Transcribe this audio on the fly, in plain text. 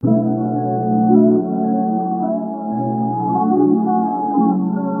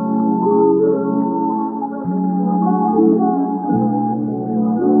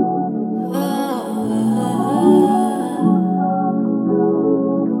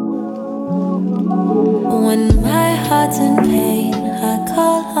heart's in pain, I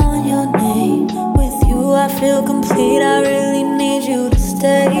call on your name. With you I feel complete, I really need you to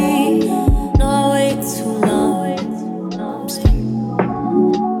stay. No, I wait too long. I'm sorry.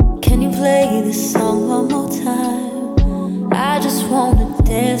 Can you play this song one more time? I just wanna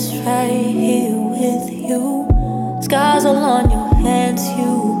dance right here with you. Scars all on your hands,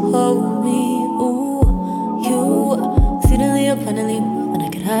 you hold me, ooh. You exceedingly abundantly more than I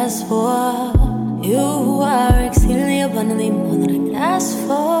could ask for. You are exceedingly abundantly more than I could ask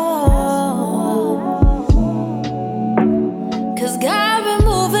for. Cause God been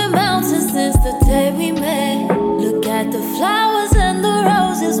moving mountains since the day we met. Look at the flowers and the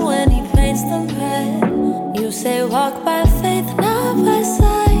roses when he paints them red. You say walk by faith, not by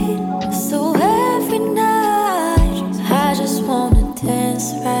sight. So every night I just wanna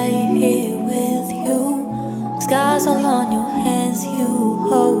dance right here with you. Scars all on your hands, you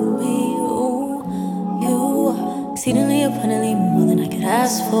hold me, ooh. You exceedingly abundantly more than I could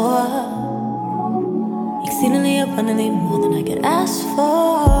ask for. Exceedingly abundantly more than I could ask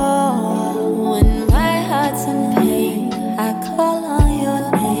for. When my heart's in pain, I call on your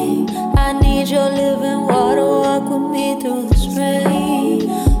name. I need your living water, walk with me through this rain.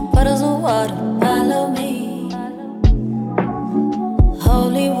 Puddles of water, follow me.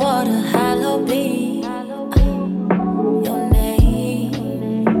 Holy water, hallowed be your name.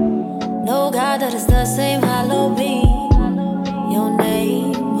 No God that is the same, hallowed be your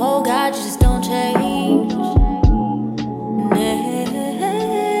name. Oh God, you just don't change.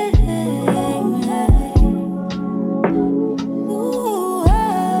 Ooh,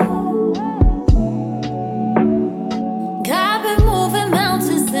 God been moving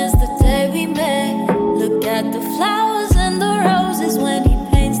mountains since the day we met. Look at the flowers and the roses when he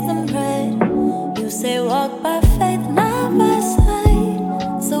paints them red. You say walk by faith, not by sight.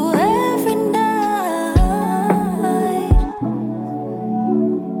 So every night,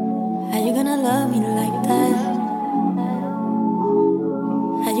 are you gonna love me like that?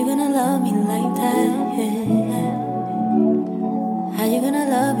 Are you gonna love me like that? Yeah. Are you gonna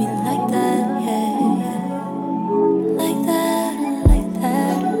love me like that? Yeah. Like that, like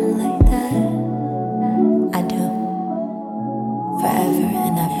that, like that. I do. Forever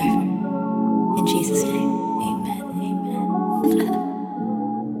and ever. In Jesus' name.